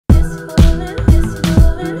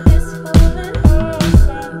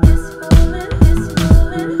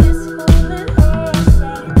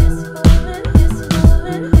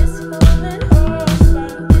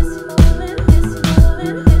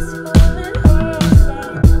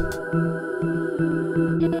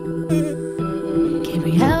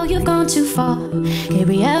gone too far.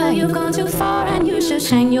 Gabriel, you've gone too far, and you should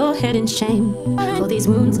hang your head in shame. For these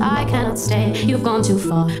moons I cannot stay. You've gone too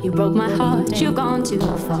far, you broke my heart. You've gone too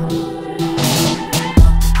far.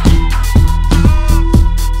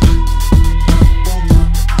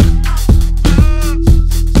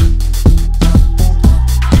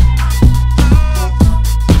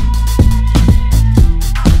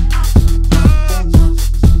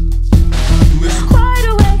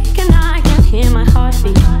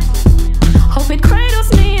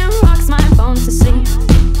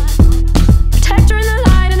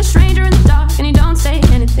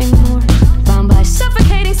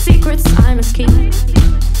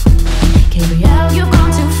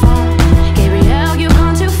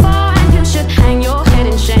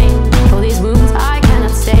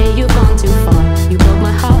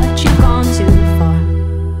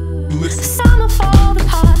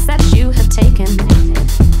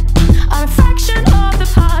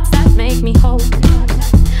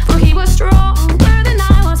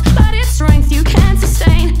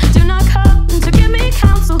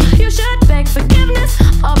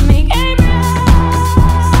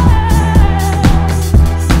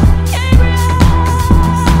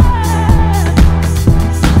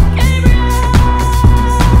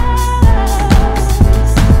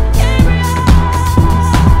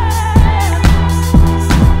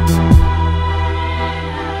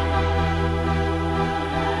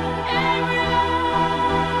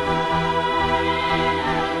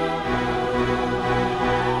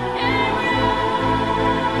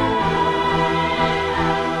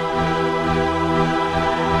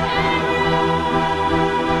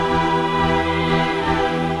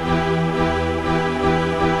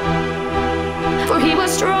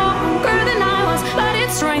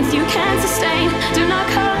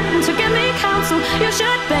 You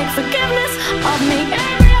should beg for